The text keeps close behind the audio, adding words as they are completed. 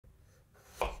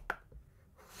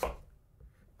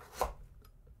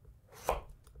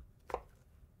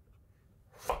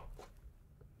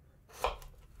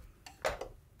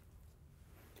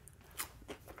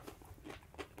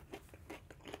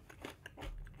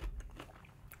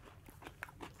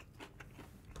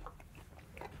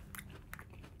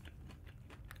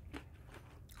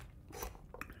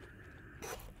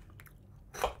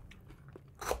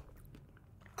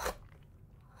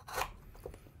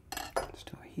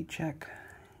heat check.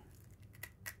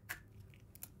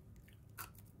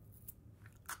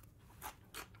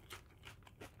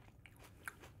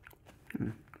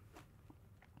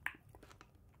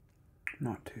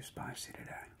 Not too spicy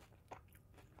today.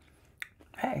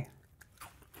 Hey!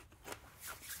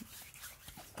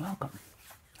 Welcome.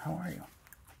 How are you?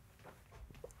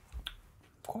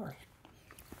 Of course.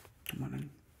 Come on in.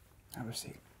 Have a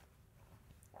seat.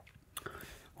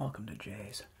 Welcome to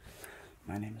Jay's.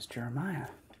 My name is Jeremiah.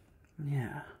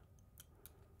 Yeah.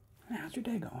 How's your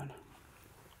day going?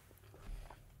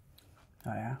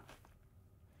 Oh, yeah?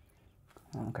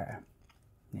 Okay.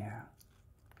 Yeah.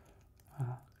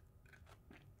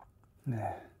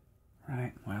 Yeah.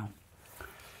 Right, well,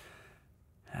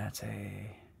 that's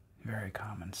a very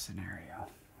common scenario.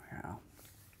 Yeah.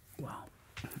 Well,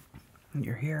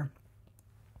 you're here.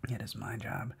 It is my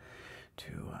job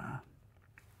to,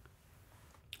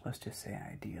 let's just say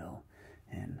I deal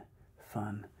in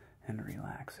fun and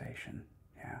relaxation.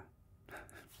 Yeah,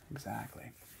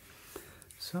 exactly.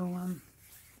 So,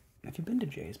 have you been to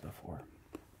Jay's before?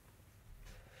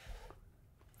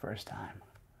 First time.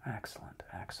 Excellent,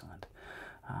 excellent.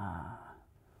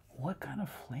 What kind of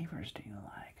flavors do you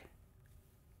like?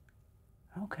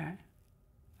 Okay,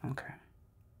 okay.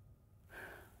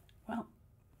 Well,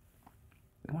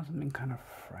 you want something kind of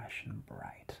fresh and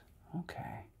bright.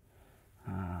 Okay.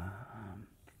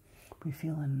 We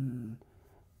feeling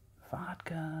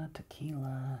vodka,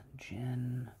 tequila,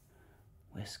 gin,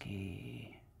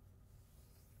 whiskey.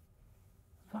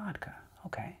 Vodka.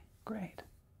 Okay, great.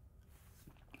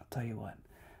 I'll tell you what,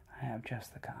 I have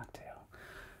just the cocktail.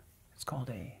 It's called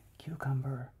a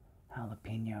cucumber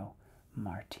jalapeno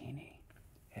martini.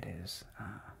 It is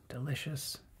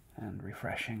delicious and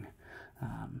refreshing.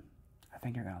 I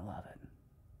think you're gonna love it.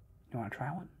 You wanna try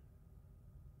one?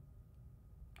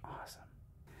 Awesome.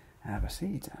 Have a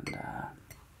seat and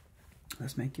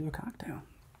let's make you a cocktail.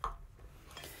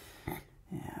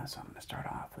 Yeah, so I'm gonna start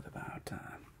off with about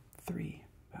three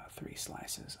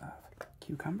slices of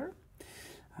cucumber.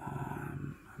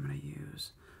 I'm gonna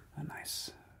use a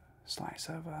nice slice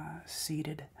of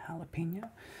seeded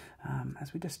jalapeno.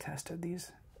 As we just tested,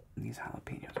 these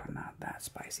jalapenos are not that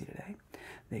spicy today.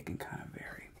 They can kind of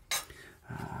vary.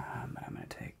 But I'm going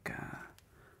to take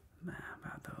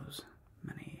about those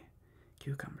many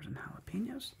cucumbers and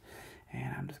jalapenos,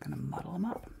 and I'm just going to muddle them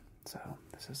up. So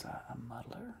this is a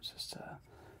muddler. It's just a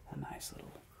nice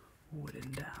little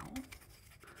wooden dowel.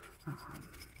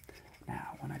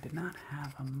 Now, when I did not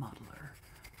have a muddler,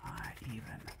 I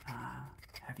even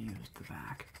have used the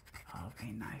back of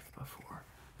a knife before.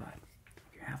 But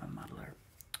if you have a muddler,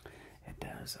 it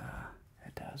does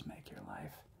make your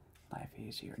life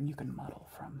easier, and you can muddle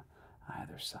from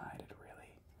either side.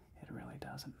 It really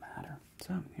doesn't matter.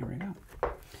 So here we go.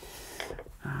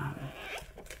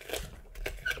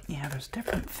 Yeah, there's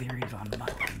different theories on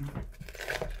muddling.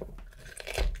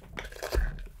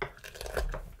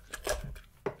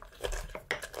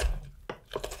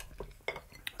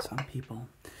 Some people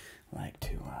like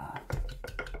to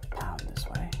pound this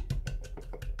way.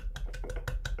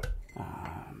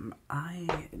 I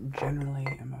generally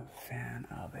am a fan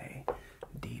of a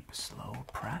deep, slow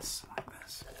press like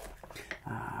this.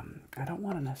 I don't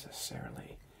want to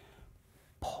necessarily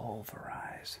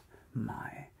pulverize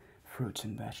my fruits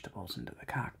and vegetables into the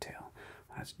cocktail.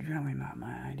 That's generally not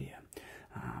my idea.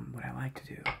 What I like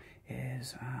to do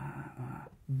is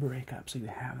break up so you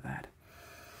have that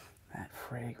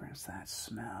fragrance, that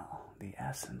smell, the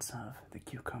essence of the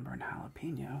cucumber and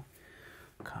jalapeno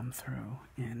come through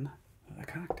in the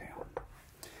cocktail.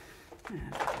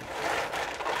 And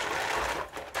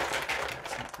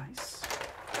some ice.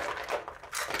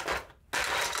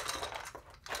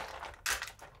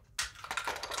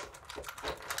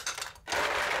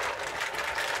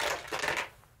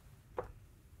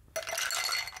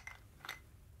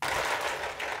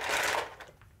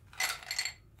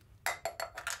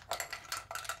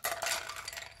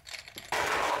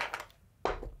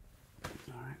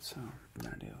 So I'm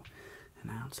going to do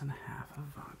 1.5 ounces of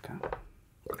vodka.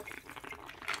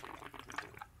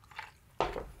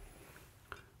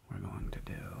 We're going to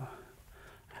do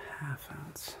 1/2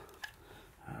 ounce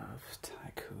of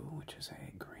Taiku, which is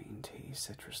a green tea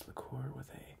citrus liqueur with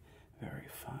a very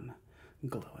fun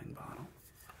glowing bottle.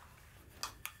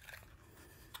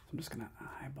 I'm just going to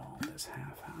eyeball this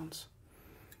 1/2 ounce.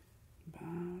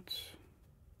 About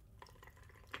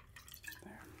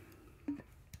there.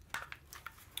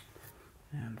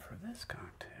 And for this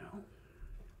cocktail,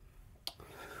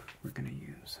 we're going to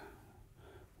use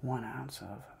 1 ounce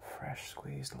of fresh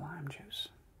squeezed lime juice.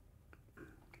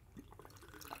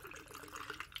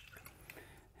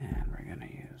 And we're going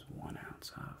to use 1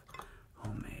 ounce of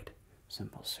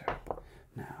simple syrup.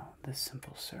 Now, this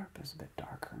simple syrup is a bit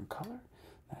darker in color.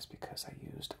 That's because I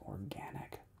used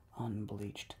organic,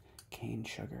 unbleached cane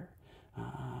sugar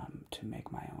to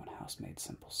make my own house-made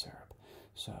simple syrup.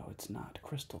 So it's not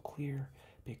crystal clear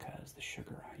because the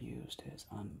sugar I used is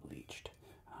unbleached,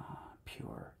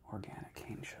 pure organic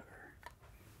cane sugar.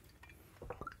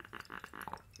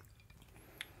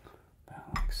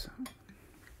 About like so.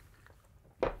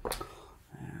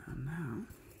 And now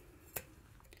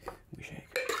we shake.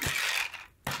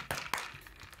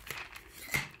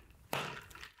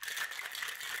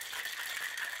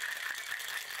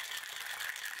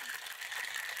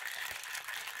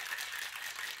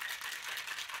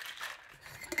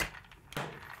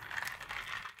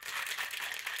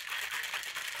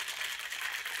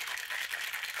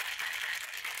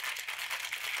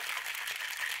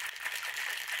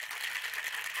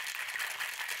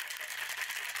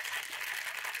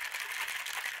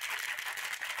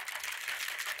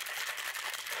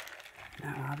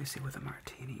 Now, obviously, with a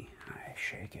martini, I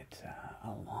shake it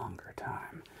a longer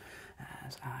time,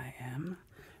 as I am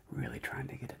really trying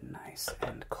to get it nice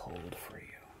and cold for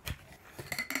you.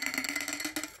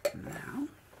 Now,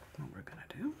 what we're going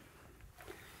to do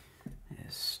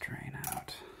is strain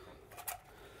out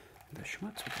the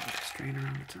schmutz with a little strainer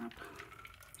on the top.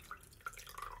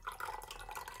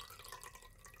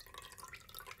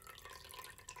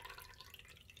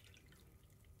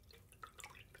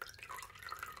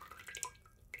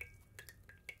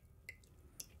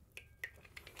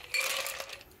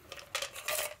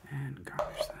 And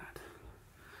garnish that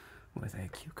with a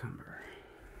cucumber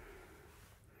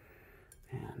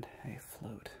and a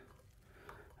float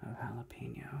of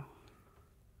jalapeno.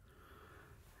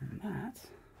 And that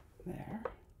there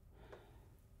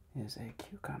is a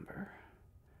cucumber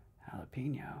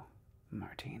jalapeno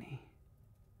martini.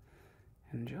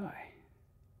 Enjoy.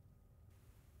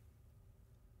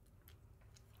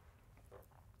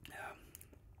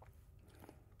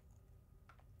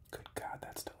 Good God,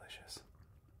 that's delicious.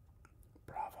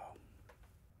 Bravo.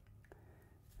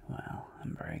 Well,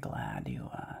 I'm very glad you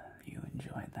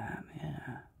enjoyed that.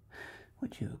 Yeah.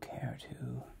 Would you care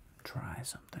to try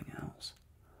something else?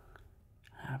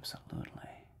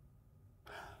 Absolutely.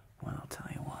 Well, I'll tell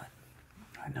you what.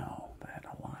 I know that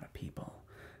a lot of people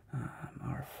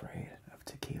are afraid of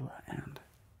tequila, and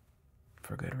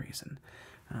for good reason.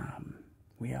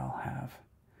 We all have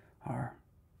our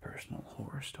personal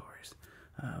horror stories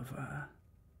of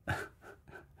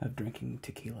of drinking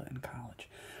tequila in college.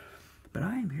 But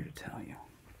I am here to tell you,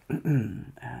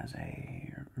 as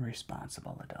a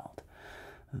responsible adult,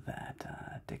 that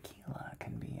tequila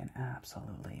can be an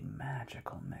absolutely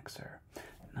magical mixer,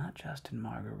 not just in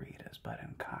margaritas, but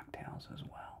in cocktails as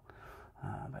well.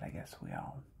 But I guess we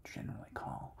all generally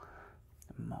call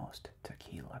most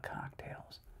tequila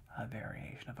cocktails a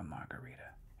variation of a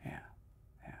margarita. Yeah.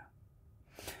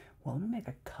 Well, let me make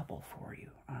a couple for you.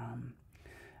 I'm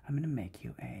going to make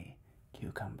you a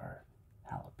cucumber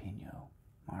jalapeno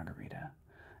margarita,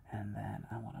 and then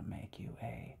I want to make you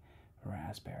a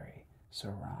raspberry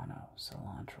serrano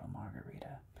cilantro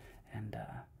margarita. And,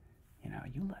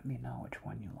 you let me know which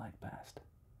one you like best.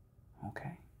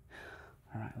 Okay?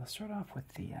 All right, let's start off with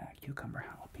the cucumber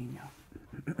jalapeno.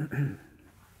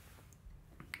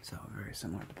 So, very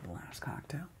similar to the last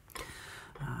cocktail.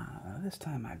 This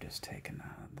time I've just taken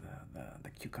the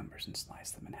cucumbers and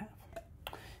sliced them in half.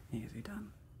 Easy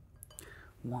done.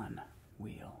 1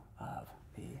 wheel of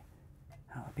the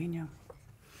jalapeno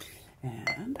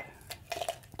and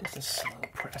just a slow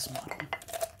press muddle.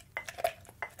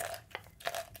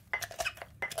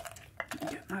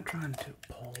 Yeah, not trying to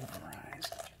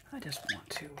polarize. I just want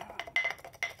to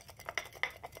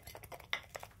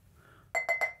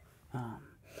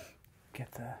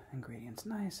get the ingredients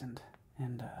nice and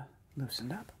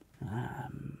loosened up.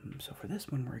 So for this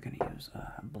one, we're going to use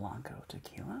Blanco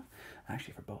tequila.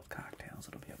 Actually, for both cocktails,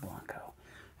 it'll be a Blanco.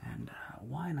 And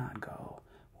why not go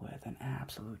with an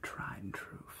absolute tried and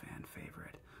true fan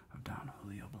favorite of Don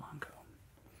Julio Blanco?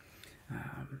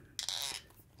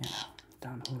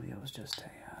 Don Julio is just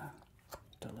a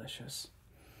delicious,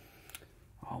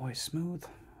 always smooth,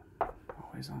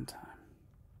 always on time.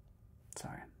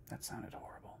 Sorry, that sounded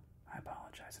horrible. I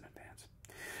apologize in advance.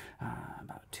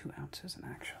 About 2 ounces, and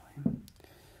actually,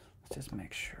 let's just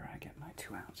make sure I get my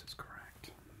 2 ounces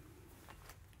correct.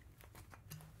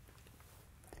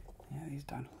 Yeah, these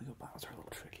Don Julio bottles are a little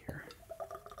trickier.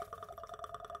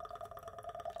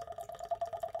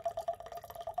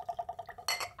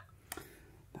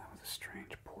 That was a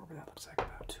strange pour, but that looks like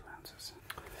about 2 ounces.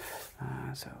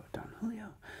 So, Don Julio,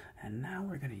 and now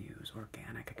we're going to use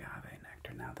organic agave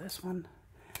nectar. Now, this one,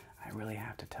 I I really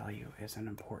have to tell you is an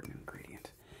important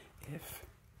ingredient. If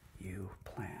you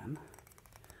plan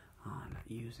on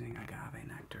using agave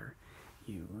nectar,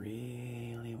 you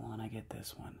really want to get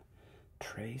this one.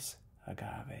 Trace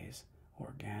Agave's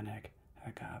organic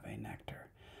agave nectar.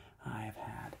 I've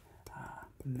had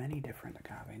many different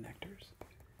agave nectars,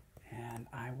 and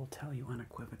I will tell you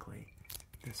unequivocally,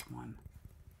 this one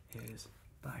is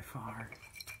by far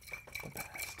the best.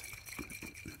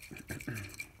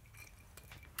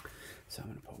 So I'm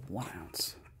going to put 1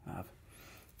 ounce of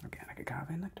organic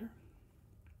agave nectar.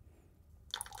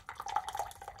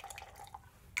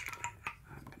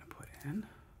 I'm going to put in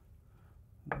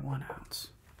 1 ounce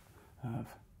of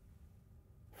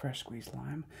fresh squeezed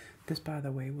lime. This, by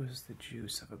the way, was the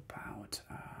juice of about,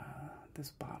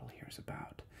 this bottle here is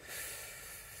about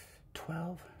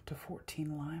 12 to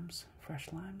 14 limes,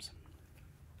 fresh limes.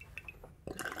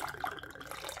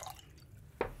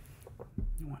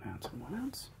 1 ounce and 1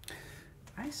 ounce.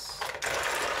 Ice.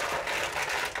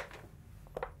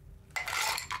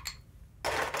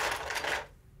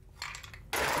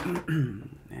 And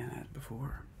as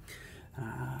before,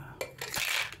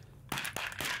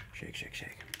 shake, shake,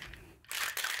 shake.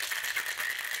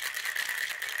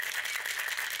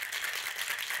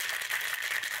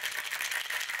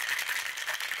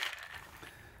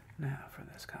 Now for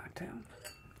this cocktail,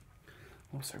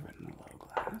 we'll serve it in a low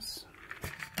glass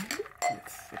with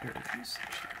thicker ice.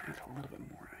 Actually, add a little bit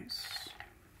more ice.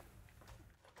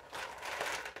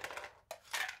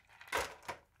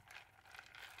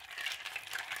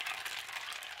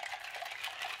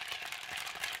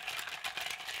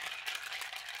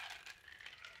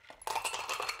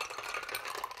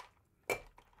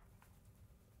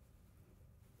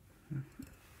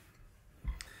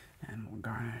 And we'll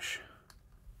garnish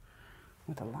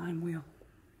with a lime wheel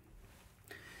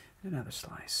and another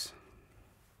slice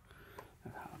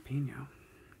of jalapeno.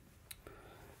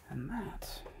 And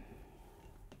that,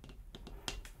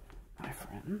 my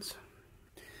friends,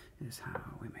 is how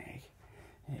we make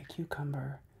a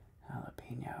cucumber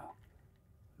jalapeno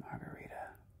margarita.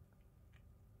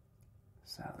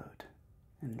 Salute.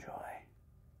 Enjoy.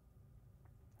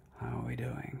 How are we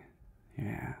doing?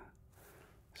 Yeah.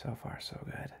 So far, so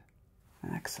good.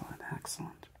 Excellent,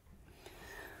 excellent.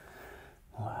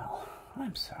 Well,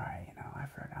 I'm sorry, I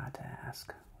forgot to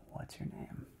ask, what's your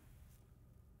name?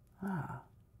 Ah,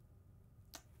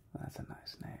 well, that's a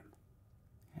nice name.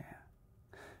 Yeah.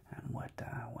 And what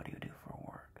do you do for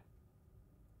work?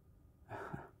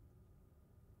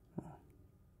 Well,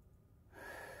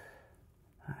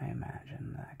 I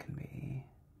imagine that can be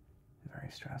very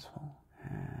stressful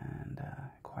and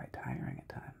quite tiring at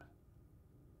times.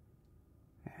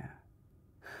 Yeah.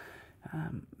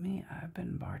 Me, I've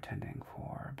been bartending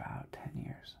for about 10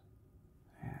 years.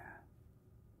 Yeah.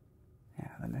 Yeah,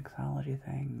 the mixology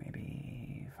thing,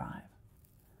 maybe 5.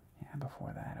 Yeah,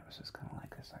 before that, it was just kind of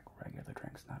like this, like, regular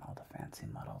drinks, not all the fancy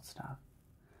muddled stuff.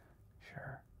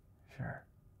 Sure, sure.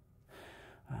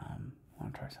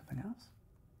 Want to try something else?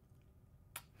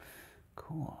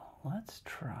 Cool. Let's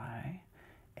try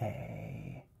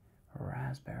a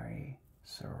raspberry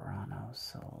serrano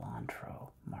cilantro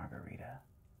margarita.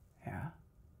 Yeah?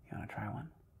 You want to try one?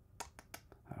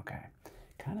 Okay.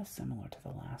 Kind of similar to the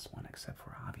last one, except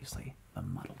for obviously the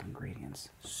muddled ingredients.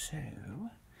 So,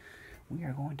 we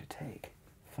are going to take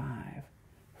 5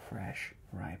 fresh,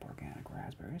 ripe, organic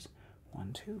raspberries.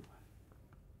 1, 2,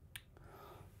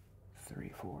 3,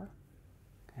 4,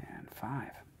 and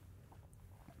 5.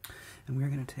 And we're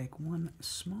going to take 1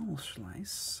 small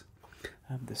slice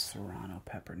of the serrano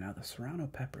pepper. Now, the serrano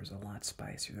pepper is a lot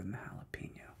spicier than the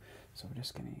jalapeno, so we're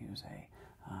just going to use a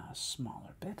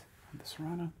smaller bit of the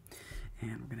serrano,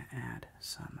 and we're going to add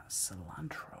some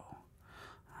cilantro.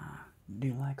 Do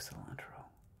you like cilantro?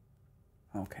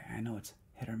 Okay, I know it's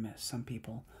hit or miss. Some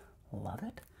people love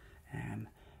it, and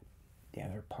the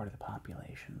other part of the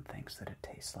population thinks that it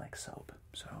tastes like soap.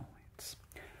 So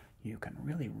you can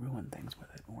really ruin things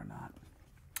with it or not.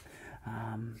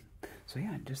 So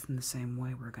yeah, just in the same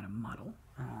way, we're going to muddle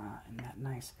in that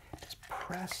nice, just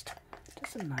pressed,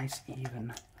 just a nice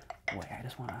even way. I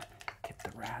just want to get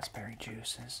the raspberry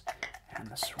juices and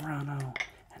the serrano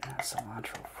and that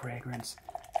cilantro fragrance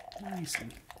nice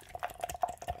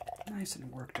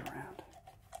and worked around.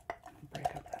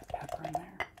 Break up that pepper in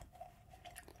there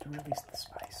to release the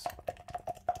spice.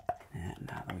 And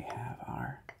now that we have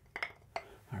our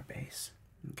base,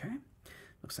 okay,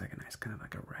 looks like a nice kind of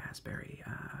like a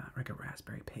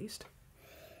raspberry paste.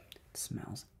 It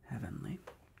smells heavenly.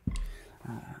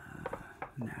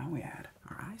 Now we add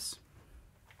our ice.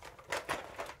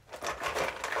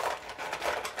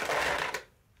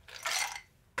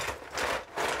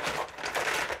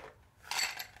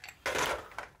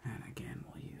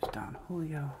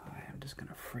 Julio. I am just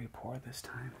gonna free pour this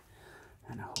time,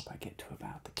 and I hope I get to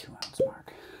about the 2-ounce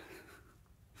mark.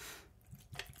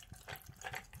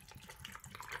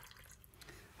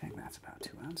 I think that's about 2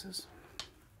 ounces.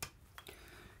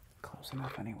 Close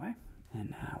enough anyway. And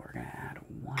now we're gonna add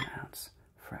 1 ounce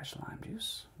fresh lime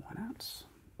juice. 1 ounce.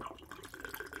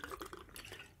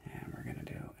 And we're gonna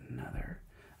do another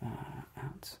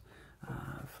ounce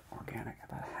of organic,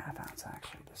 about a half ounce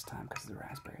actually this time because the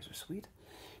raspberries are sweet.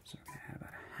 So we're gonna add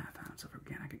about a half ounce of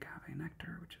organic agave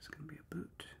nectar, which is gonna be a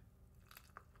boot.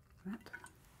 That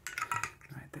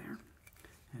right there.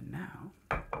 And now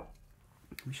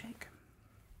we shake,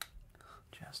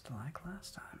 just like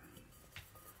last time.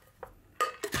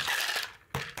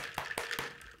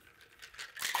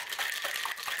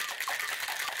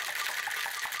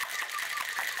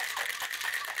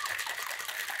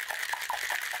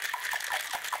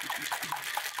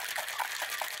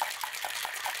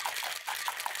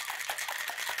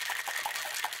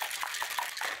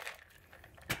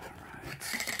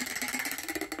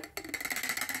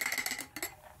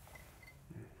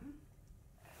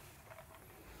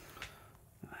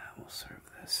 Serve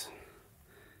this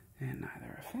in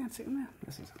either a fancy.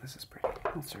 This is pretty.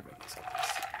 I'll serve it in this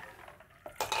glass.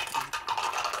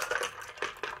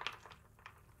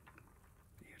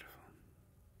 Beautiful.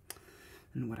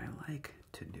 And what I like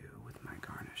to do with my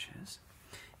garnishes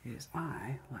is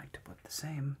I like to put the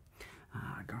same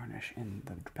garnish in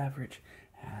the beverage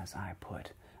as I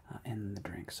put in the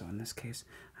drink. So in this case,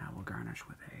 I will garnish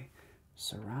with a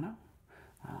serrano,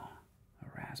 a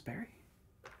raspberry,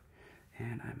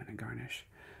 and I'm going to garnish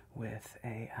with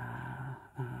a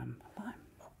lime.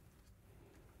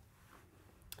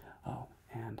 Oh,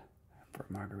 and for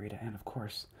margarita, and of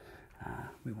course,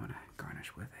 we want to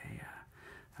garnish with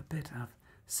a bit of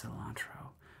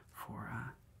cilantro for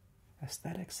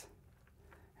aesthetics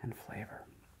and flavor.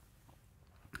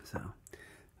 So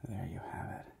there you have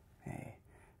it, a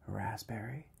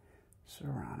raspberry,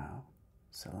 serrano,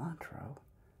 cilantro,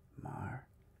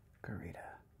 margarita.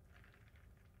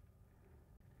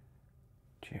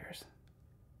 Cheers.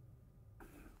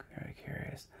 Very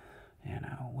curious,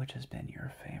 which has been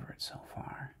your favorite so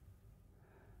far?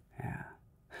 Yeah,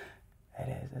 it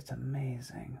is. It's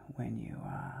amazing when you,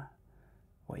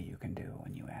 what you can do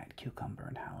when you add cucumber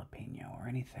and jalapeno or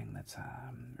anything that's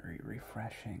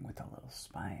refreshing with a little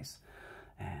spice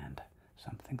and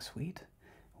something sweet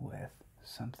with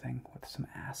some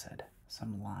acid,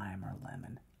 some lime or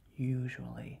lemon,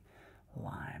 usually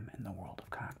lime in the world of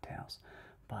cocktails.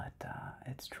 But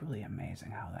it's truly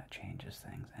amazing how that changes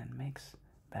things and makes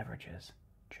beverages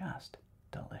just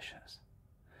delicious.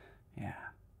 Yeah.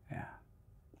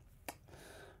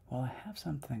 Well, I have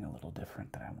something a little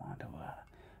different that I want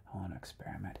to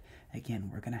experiment. Again,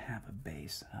 we're going to have a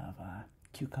base of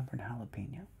cucumber and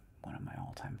jalapeno, one of my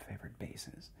all-time favorite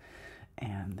bases.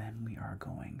 And then we are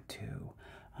going to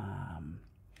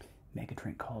make a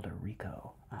drink called a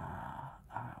Rico,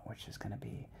 which is going to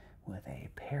be with a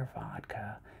pear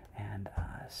vodka and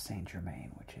Saint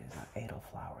Germain, which is an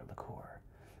edelflower liqueur.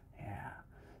 Yeah.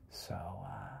 So,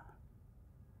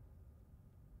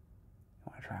 you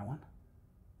want to try one?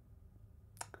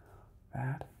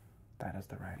 That is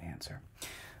the right answer.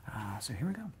 So here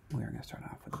we go. We're going to start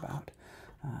off with about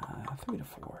 3 to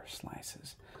 4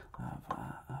 slices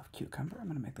of cucumber. I'm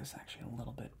going to make this actually a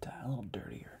little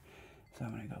dirtier. So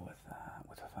I'm going to go with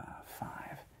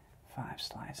 5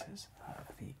 slices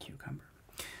of the cucumber.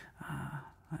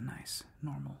 A nice,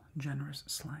 normal, generous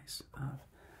slice of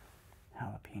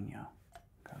jalapeno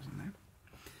goes in there.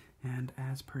 And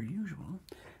as per usual,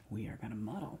 we are going to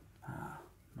muddle.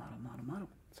 Muddle.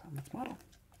 So let's muddle.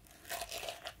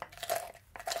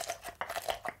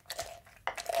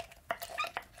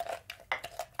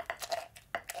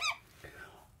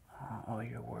 Oh,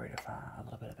 you're worried if a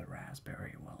little bit of the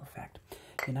raspberry will affect.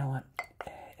 You know what?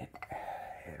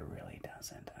 It really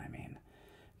doesn't. I mean,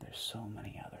 there's so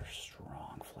many other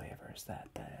strong flavors that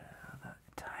the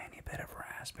tiny bit of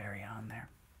raspberry on there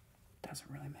doesn't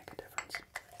really make a difference.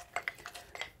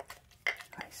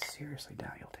 I seriously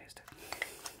doubt you'll taste it.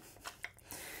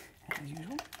 And as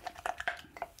usual,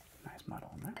 nice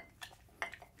muddle in there.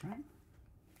 Right?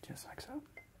 Just like so.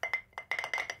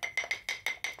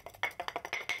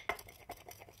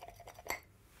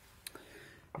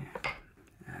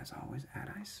 And as always, add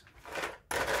ice.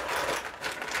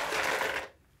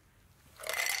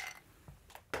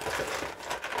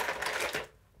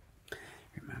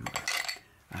 Remember,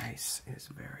 ice is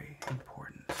very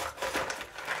important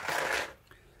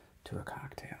to a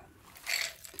cocktail.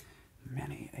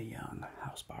 Many a young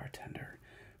house bartender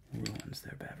ruins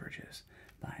their beverages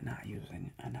by not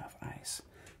using enough ice.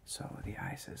 so the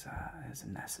ice is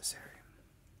necessary.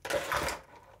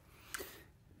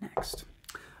 Next,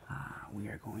 we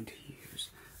are going to use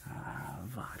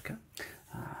vodka,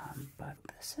 but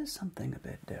this is something a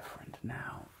bit different.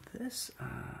 Now, this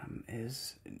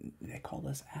they call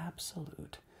this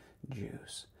Absolute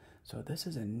Juice. So this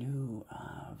is a new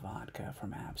vodka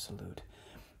from Absolute,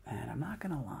 and I'm not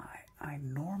gonna lie, I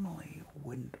normally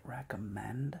wouldn't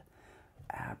recommend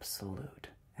Absolute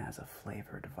as a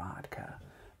flavored vodka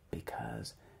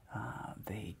because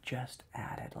they just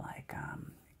added like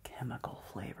chemical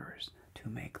flavors to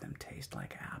make them taste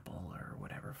like apple or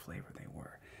whatever flavor they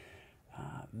were.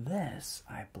 This,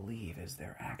 I believe, is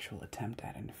their actual attempt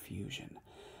at infusion.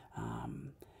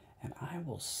 And I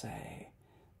will say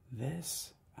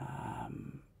this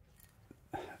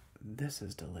this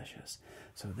is delicious.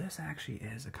 So this actually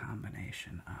is a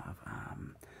combination of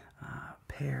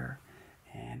pear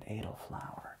and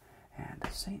elderflower. And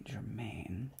Saint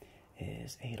Germain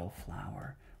is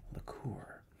elderflower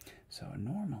liqueur. So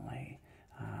normally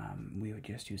we would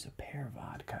just use a pear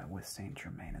vodka with Saint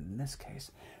Germain. In this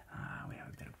case, we have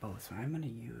a bit of both. So I'm going to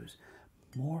use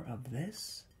more of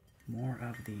this, more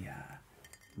of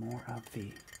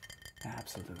the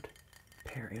Absolute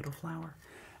pear elderflower,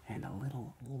 and a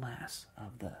little less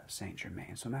of the Saint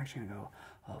Germain. So I'm actually going to go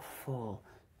a full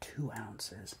 2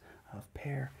 ounces of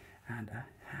pear and a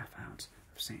 ½ ounce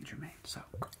of Saint Germain. So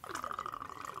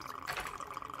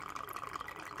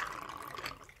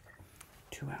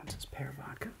 2 ounces pear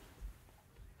vodka,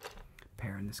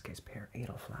 pear, in this case pear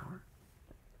elderflower,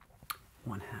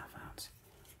 1/2 ounce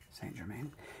Saint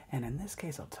Germain. And in this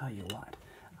case, I'll tell you what,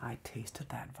 I tasted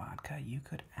that vodka. You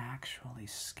could actually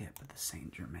skip the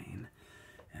Saint Germain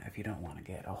if you don't want to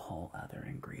get a whole other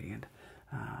ingredient,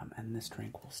 and this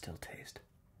drink will still taste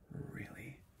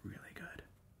really, really good.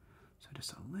 So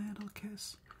just a little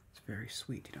kiss. It's very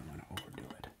sweet. You don't want to overdo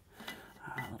it.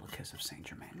 A little kiss of Saint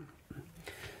Germain.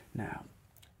 Now,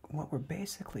 what we're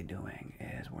basically doing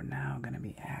is we're now going to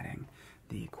be adding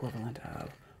the equivalent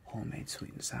of homemade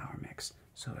sweet and sour mix.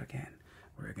 So again,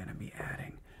 we're going to be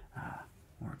adding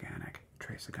organic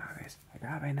trace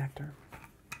agave nectar,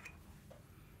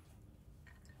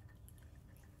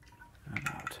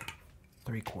 about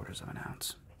 3/4 of an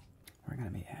ounce. We're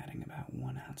going to be adding about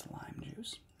 1 ounce lime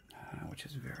juice, which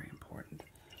is very important.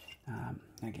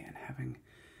 Again,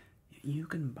 you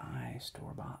can buy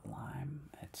store-bought lime.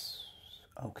 It's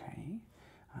okay.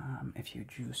 If you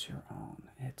juice your own,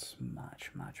 it's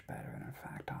much, much better. And in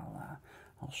fact,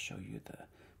 I'll show you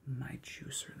my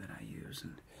juicer that I use,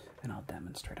 and I'll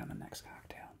demonstrate on the next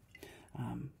cocktail.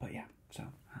 But yeah,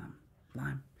 so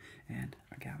lime and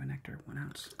agave nectar, 1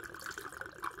 ounce,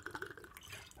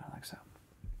 about like so.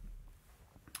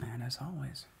 And as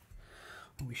always,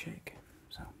 we shake.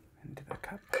 So into the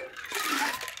cup.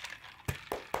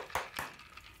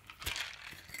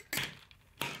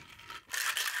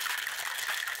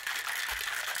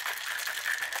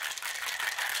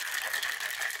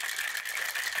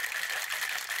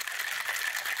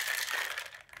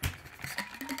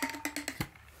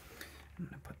 I'm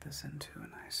going to put this into a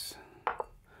nice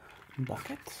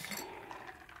bucket.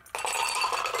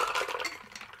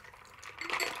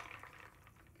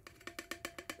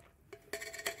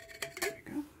 There you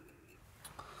go.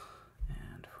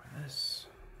 And for this,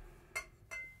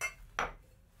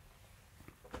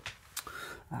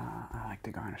 I like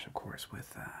to garnish, of course,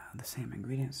 with the same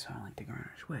ingredients. So I like to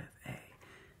garnish with a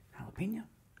jalapeno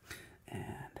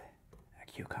and a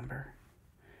cucumber,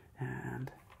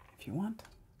 and if you want,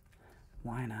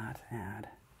 why not add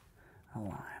a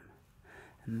lime?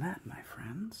 And that, my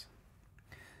friends,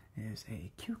 is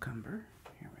a cucumber.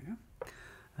 Here we go.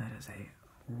 That is a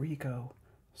Rico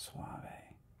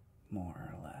Suave,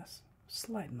 more or less.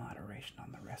 Slight moderation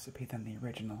on the recipe than the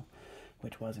original,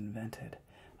 which was invented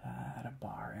at a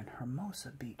bar in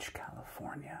Hermosa Beach,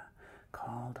 California,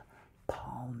 called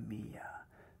Palmilla.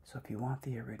 So if you want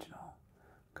the original,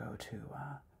 go to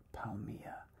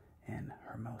Palmilla in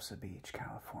Hermosa Beach,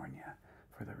 California,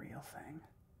 for the real thing.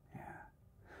 Yeah.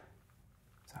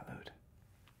 Salud.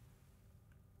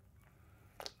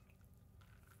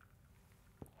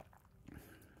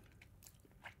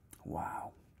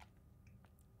 Wow.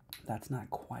 That's not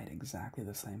quite exactly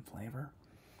the same flavor,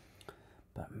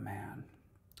 but man,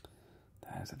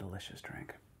 that is a delicious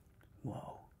drink.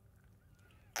 Whoa.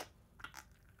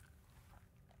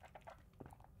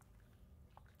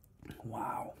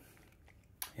 Wow.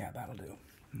 Yeah, that'll do.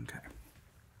 Okay.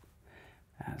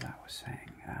 As I was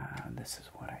saying, this is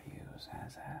what I use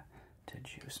to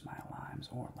juice my limes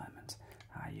or lemons.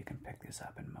 You can pick this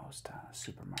up in most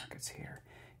supermarkets here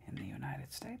in the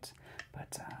United States,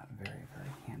 but very,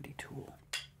 very handy tool.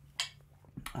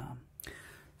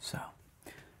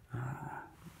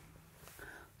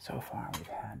 So far, we've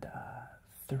had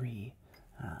 3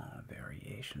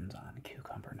 variations on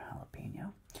cucumber and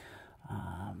jalapeno.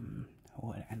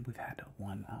 And we've had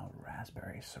 1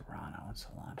 raspberry serrano and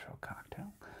cilantro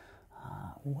cocktail.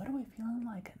 What are we feeling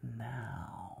like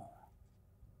now?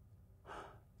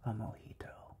 A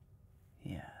mojito.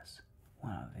 Yes,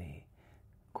 one of the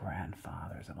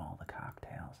grandfathers of all the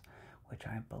cocktails, which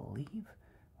I believe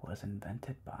was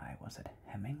invented by, was it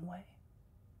Hemingway?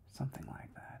 Something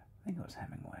like that. I think it was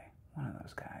Hemingway, one of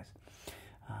those guys,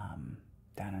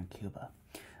 down in Cuba.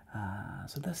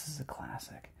 So this is a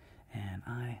classic, and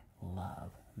I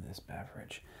love this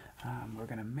beverage. We're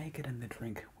going to make it in the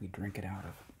drink we drink it out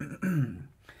of.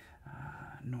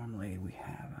 Normally we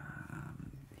have,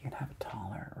 you can have a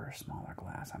taller or a smaller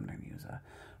glass. I'm going to use a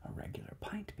regular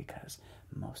pint because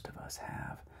most of us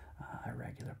have a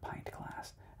regular pint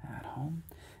glass at home,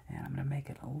 and I'm going to make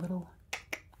it a little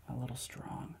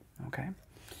strong, okay?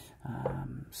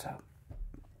 So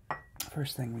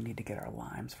first thing, we need to get our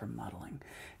limes for muddling.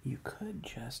 You could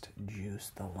just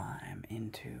juice the lime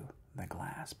into the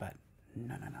glass, but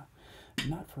no,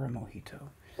 not for a mojito.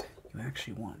 You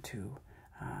actually want to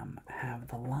have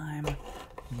the lime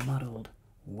muddled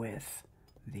with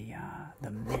the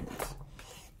mint.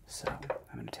 So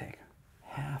I'm going to take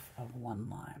half of 1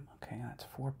 lime. Okay, that's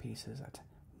 4 pieces. That's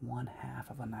 1/2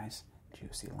 of a nice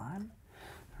juicy lime.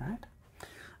 All right.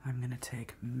 I'm going to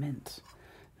take mint.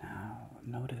 Now,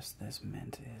 notice this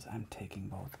mint is, I'm taking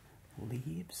both the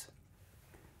leaves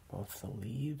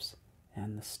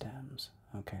and the stems,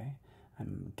 okay?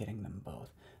 I'm getting them both.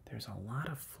 There's a lot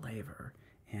of flavor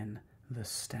in the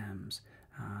stems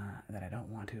that I don't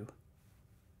want to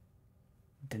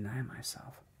deny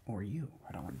myself, or you.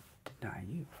 I don't want to deny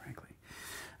you, frankly.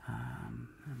 I'm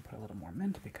going to put a little more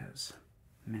mint because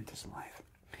mint is life.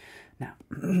 Now,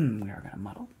 we are going to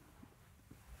muddle.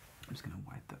 I'm just going to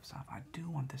wipe this off. I do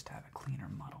want this to have a cleaner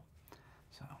muddle.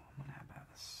 So I'm going to have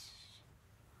this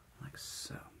like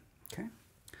so. Okay?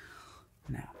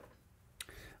 Now,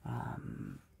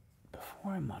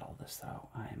 before I muddle this, though,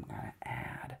 I'm going to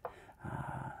add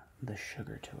the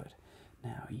sugar to it.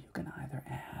 Now, you can either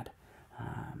add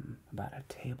about a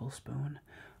tablespoon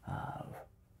of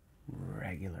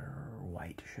regular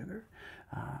white sugar,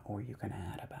 or you can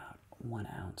add about 1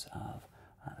 ounce of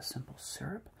simple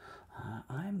syrup.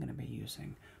 I'm going to be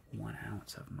using 1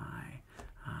 ounce of my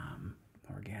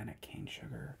organic cane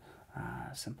sugar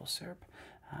simple syrup.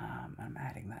 I'm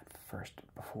adding that first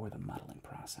before the muddling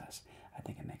process. I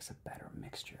think it makes a better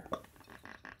mixture.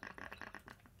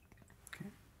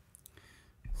 Okay,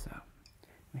 so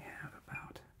we have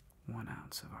about 1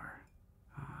 ounce of our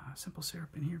simple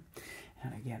syrup in here.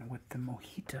 And again, with the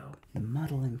mojito,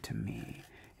 muddling to me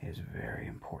is very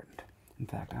important. In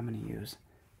fact, I'm going to use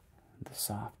the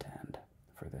soft end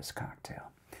for this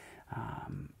cocktail.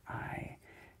 I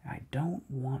don't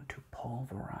want to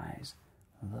pulverize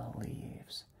the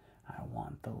leaves. I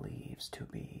want the leaves to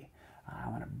be, I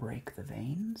want to break the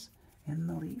veins in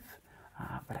the leaf,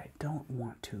 but I don't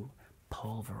want to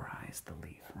pulverize the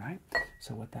leaf, right?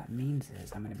 So what that means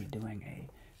is I'm going to be doing a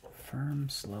firm,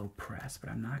 slow press, but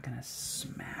I'm not going to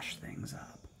smash things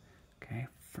up, okay?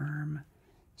 Firm,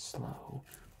 slow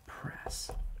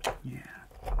press, yeah.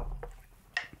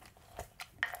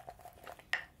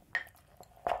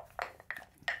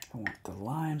 I want the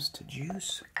limes to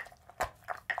juice.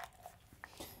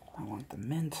 I want the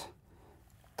mint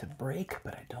to break,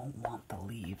 but I don't want the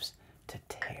leaves to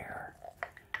tear.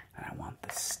 And I want the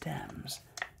stems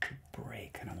to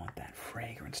break, and I want that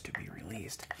fragrance to be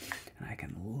released. And I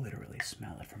can literally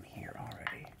smell it from here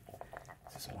already.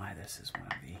 This is why this is one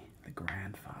of the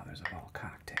grandfathers of all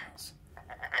cocktails.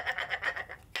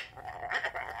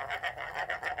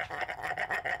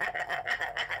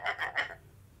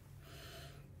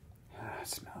 It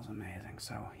smells amazing.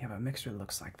 So you have a mixture that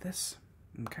looks like this,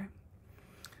 okay?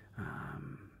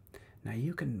 Now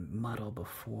you can muddle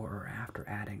before or after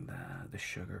adding the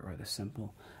sugar or the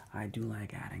simple. I do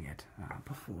like adding it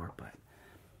before, but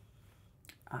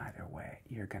either way,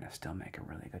 you're gonna still make a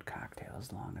really good cocktail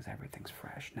as long as everything's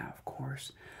fresh. Now, of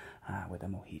course, with a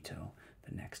mojito,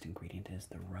 the next ingredient is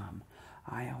the rum.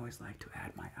 I always like to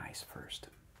add my ice first.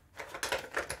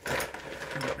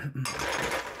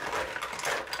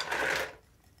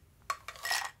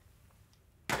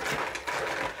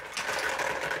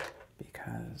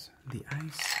 Because the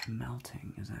ice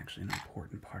melting is actually an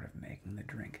important part of making the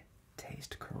drink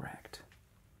taste correct.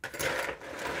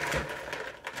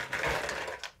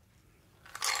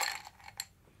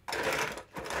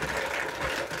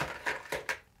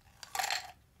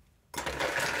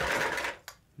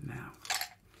 Now,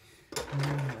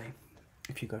 normally,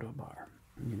 if you go to a bar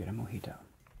and you get a mojito,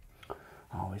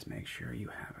 always make sure you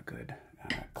have a good,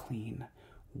 clean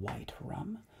white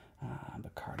rum.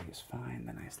 Bacardi is fine.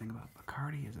 The nice thing about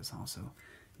Bacardi is it's also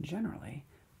generally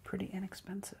pretty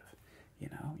inexpensive. You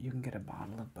know, you can get a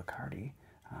bottle of Bacardi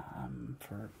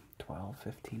for $12,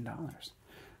 $15.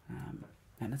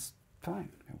 And it's fine.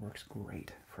 It works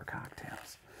great for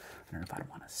cocktails. I don't know if I'd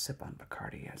want to sip on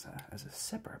Bacardi as a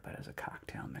sipper, but as a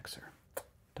cocktail mixer,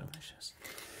 delicious.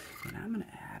 And I'm going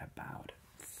to add about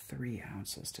 3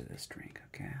 ounces to this drink,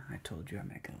 okay? I told you I'd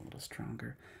make it a little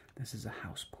stronger. This is a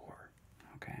house pour,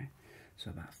 okay? So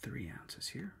about 3 ounces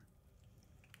here.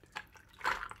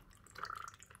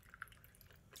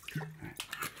 All right.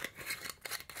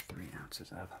 3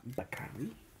 ounces of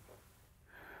Bacardi.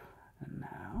 And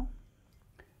now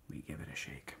we give it a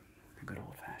shake, a good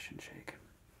old-fashioned shake.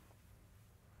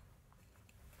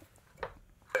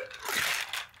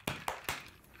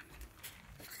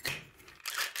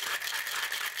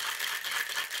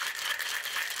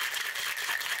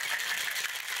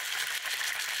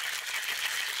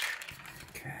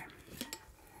 Okay.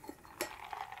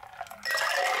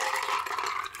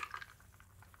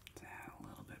 Let's add a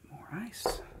little bit more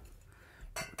ice.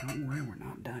 But don't worry, we're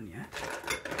not done yet.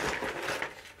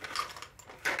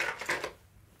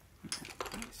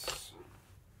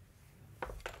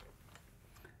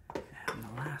 And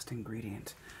the last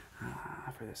ingredient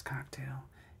for this cocktail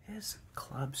is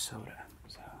club soda.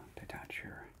 So detach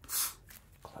your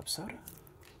club soda.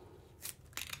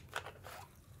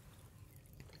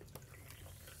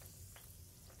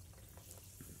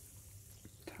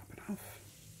 Top it off.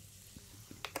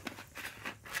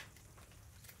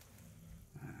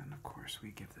 And of course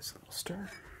we give this a little stir.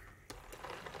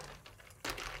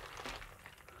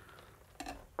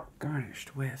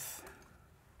 Garnished with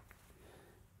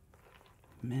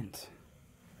mint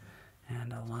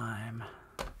and a lime.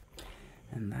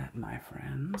 And that, my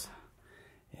friends,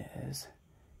 is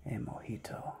a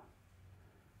mojito.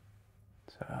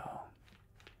 So,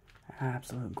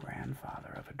 absolute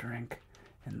grandfather of a drink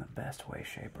in the best way,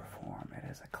 shape, or form. It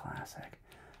is a classic.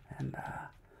 And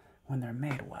when they're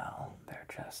made well, they're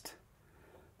just,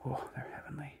 oh, they're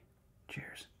heavenly.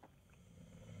 Cheers.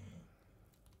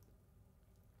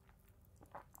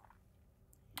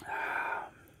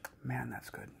 Man, that's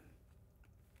good.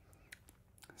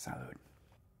 Salud.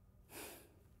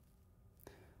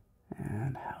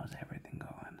 And how's everything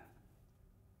going?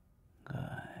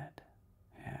 Good.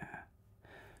 Yeah.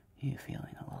 You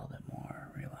feeling a little bit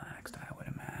more relaxed, I would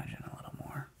imagine, a little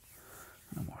more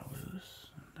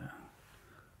loose, and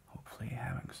hopefully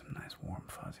having some nice warm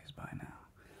fuzzies by now.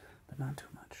 But not too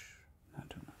much. Not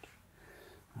too much.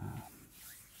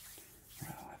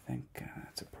 Well, I think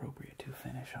it's appropriate to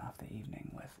finish off the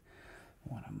evening with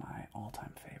one of my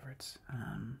all-time favorites,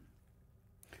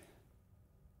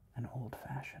 an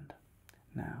old-fashioned.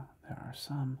 Now, there are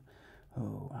some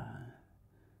who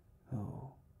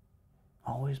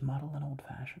always muddle an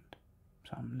old-fashioned,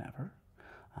 some never.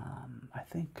 I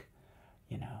think,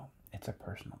 you know, it's a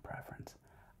personal preference.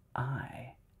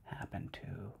 I happen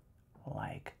to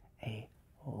like a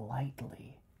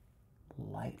lightly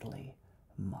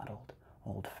muddled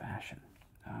old-fashioned.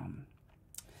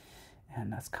 And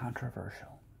that's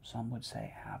controversial. Some would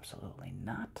say absolutely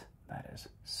not. That is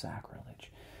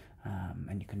sacrilege.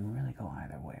 And you can really go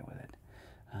either way with it.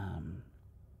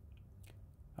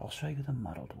 I'll show you the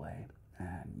muddled way.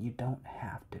 And you don't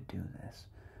have to do this.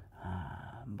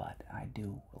 But I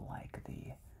do like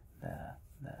the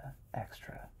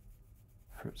extra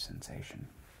fruit sensation.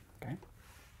 Okay?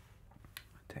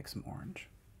 Take some orange.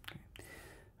 Okay.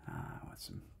 With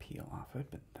some peel off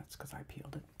it, but that's because I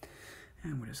peeled it.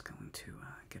 And we're just going to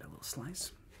get a little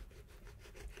slice.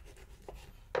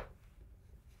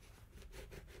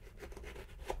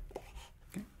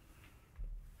 Okay.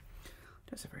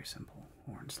 Just a very simple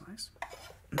orange slice.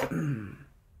 I'm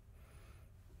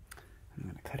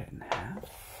going to cut it in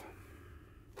half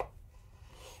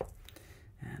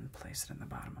and place it in the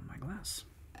bottom of my glass,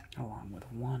 along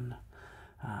with one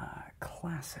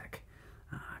classic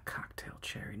cocktail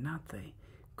cherry, not the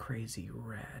crazy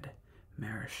red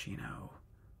maraschino,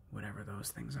 whatever those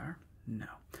things are. No,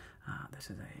 this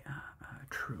is a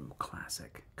true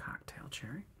classic cocktail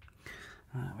cherry,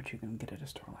 which you can get at a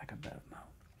store like a Bevmo.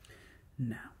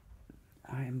 Now,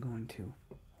 I am going to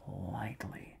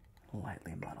lightly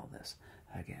muddle this.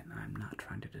 Again, I'm not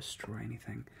trying to destroy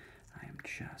anything. I am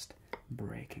just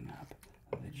breaking up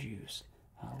the juice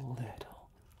a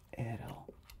little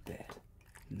bit.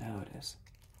 Notice,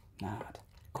 not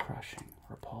crushing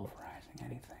or pulverizing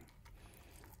anything.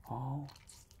 All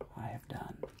I have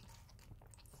done,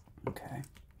 okay,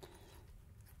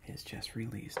 is just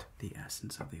released the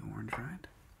essence of the orange rind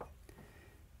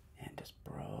and just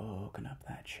broken up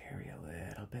that cherry a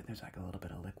little bit. There's like a little bit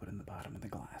of liquid in the bottom of the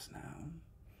glass now.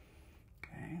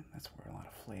 Okay, that's where a lot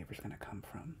of flavor is going to come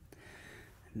from.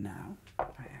 And now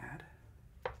I add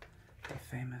the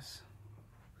famous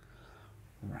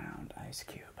round ice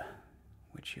cube,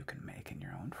 which you can make in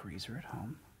your own freezer at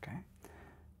home. Okay,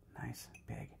 nice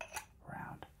big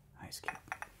round ice cube.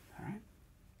 All right.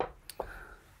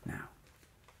 Now,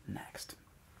 next,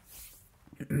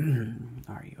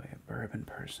 are you a bourbon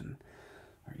person?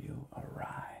 Are you a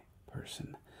rye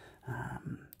person?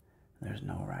 There's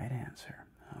no right answer.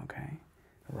 Okay,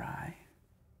 rye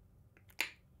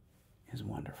is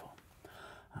wonderful.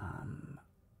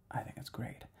 I think it's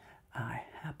great. I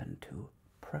happen to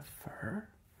prefer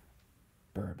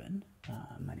bourbon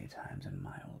many times in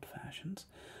my old fashions,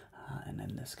 and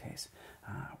in this case,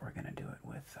 we're going to do it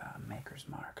with Maker's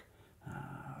Mark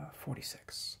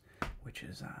 46, which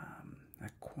is a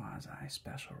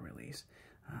quasi-special release,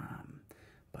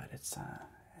 but it's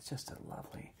just a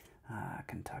lovely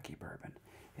Kentucky bourbon.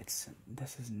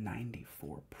 This is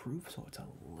 94 proof, so it's a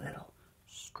little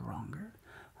stronger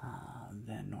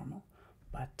than normal,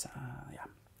 but yeah.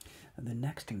 The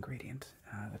next ingredient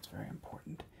that's very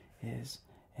important is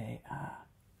a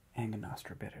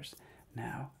Angostura bitters.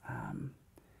 Now,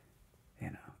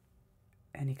 you know,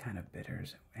 any kind of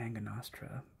bitters,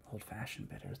 Angostura, old-fashioned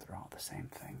bitters, they're all the same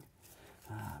thing.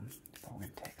 But we're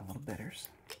going to take a little bitters,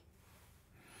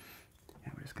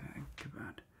 and we're just going to give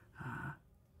about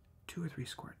 2 or 3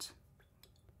 squirts,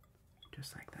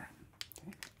 just like that.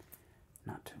 Okay,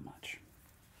 not too much.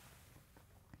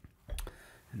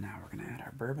 And now we're going to add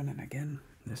our bourbon, and again,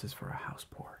 this is for a house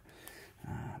pour.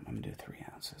 I'm going to do 3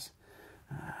 ounces.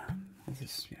 This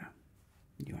is, you know,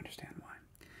 you understand why.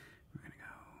 We're going to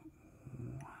go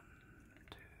 1,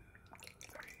 2,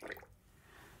 3.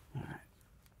 All right,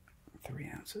 3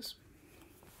 ounces.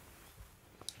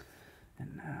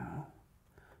 And now,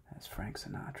 as Frank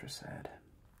Sinatra said,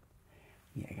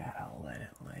 you gotta let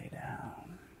it lay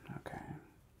down. Okay.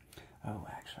 Oh,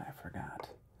 actually, I forgot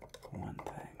one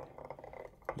thing.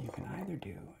 You can either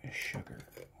do a sugar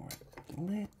or a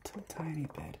little tiny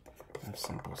bit of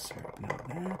simple syrup. Now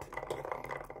that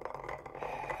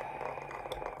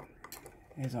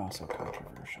is also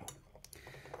controversial.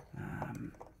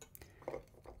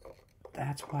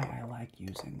 That's why I like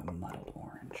using the muddled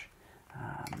orange.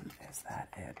 Is that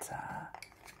it,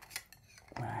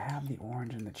 when I have the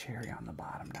orange and the cherry on the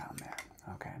bottom down there,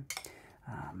 okay,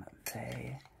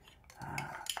 they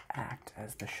act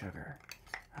as the sugar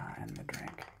in the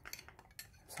drink.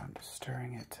 So I'm just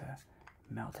stirring it to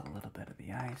melt a little bit of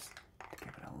the ice, to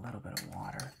give it a little bit of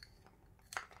water.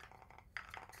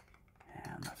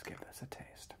 And let's give this a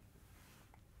taste.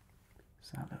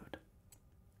 Salud.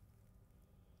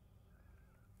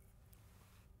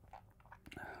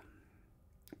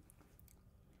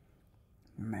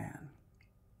 Man,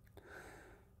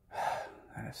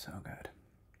 that is so good.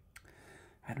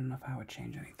 I don't know if I would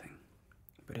change anything,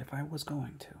 but if I was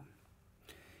going to,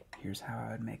 here's how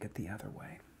I would make it the other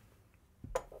way.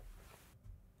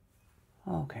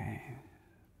 Okay,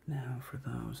 now for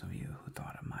those of you who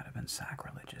thought it might have been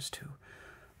sacrilegious to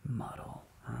muddle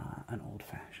an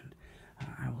old-fashioned,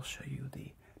 I will show you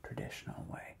the traditional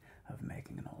way of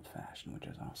making an old-fashioned, which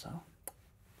is also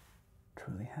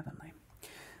truly heavenly.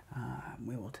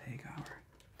 We will take our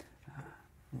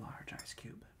large ice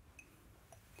cube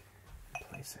and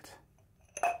place it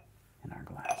in our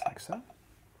glass like so.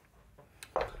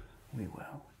 We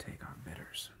will take our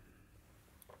bitters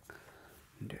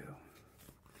and do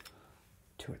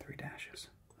 2 or 3 dashes.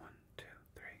 1, 2,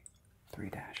 3. 3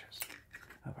 dashes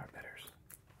of our bitters.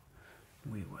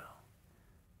 We will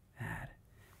add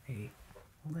a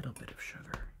little bit of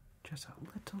sugar, just a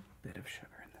little bit of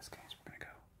sugar in this case. We're going to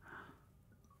go.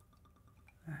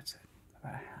 That's it,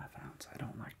 about a ½ ounce. I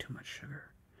don't like too much sugar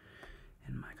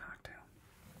in my cocktail.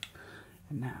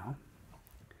 And now,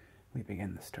 we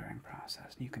begin the stirring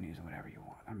process. You can use whatever you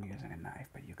want. I'm using a knife,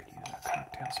 but you can use a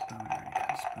cocktail spoon or any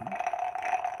kind of spoon.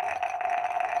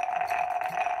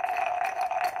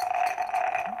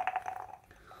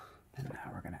 And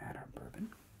now we're going to add our bourbon.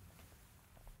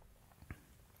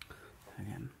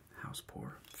 Again, house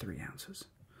pour, 3 ounces.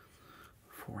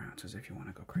 4 ounces if you want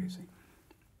to go crazy.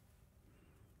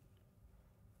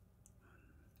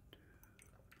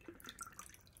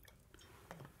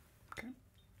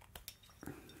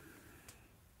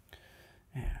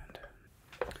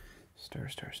 Stir,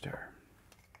 stir, stir.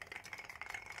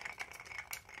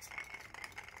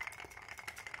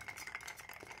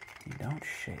 You don't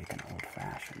shake an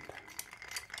old-fashioned.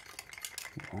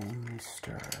 You only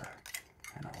stir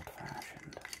an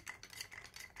old-fashioned.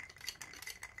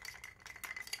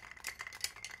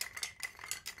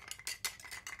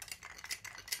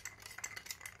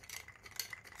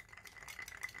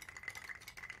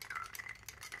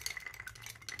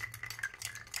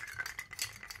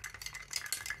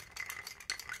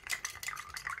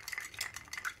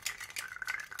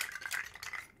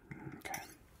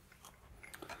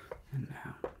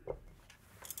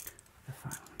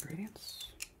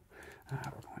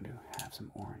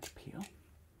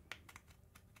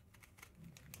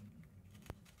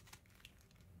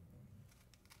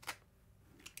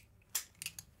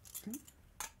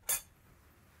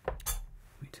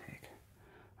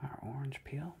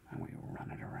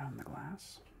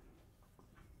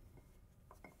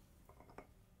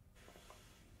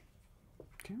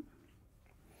 Okay.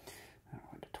 Now I'm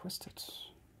going to twist it.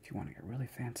 If you want to get really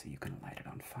fancy, you can light it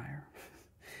on fire.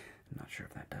 I'm not sure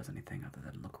if that does anything other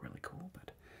than look really cool,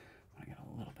 but I want to get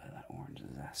a little bit of that orange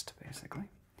zest, basically,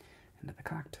 into the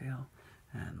cocktail.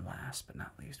 And last but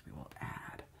not least, we will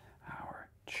add our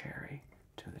cherry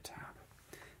to the top.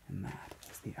 And that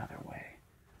is the other way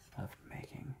of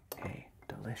making a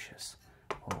delicious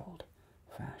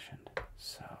old-fashioned.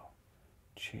 So,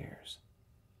 cheers,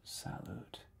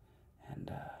 salute,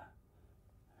 and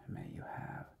may you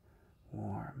have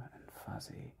warm and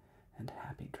fuzzy and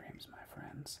happy dreams, my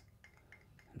friends.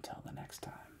 Until the next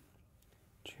time,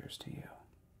 cheers to you.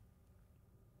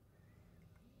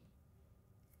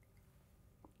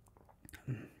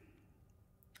 I'm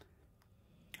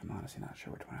honestly not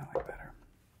sure which one I like better.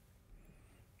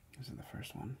 This is the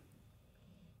first one.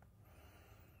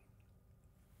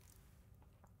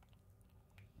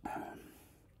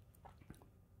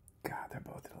 God, they're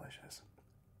both delicious.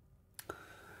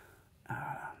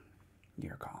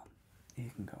 Your call.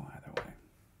 You can go either way.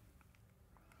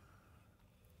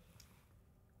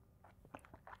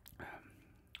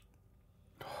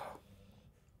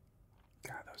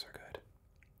 God, those are good.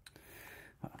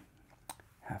 Well,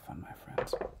 have fun, my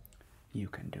friends. You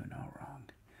can do no wrong.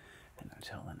 And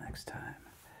until the next time,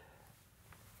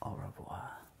 au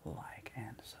revoir, like,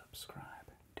 and subscribe.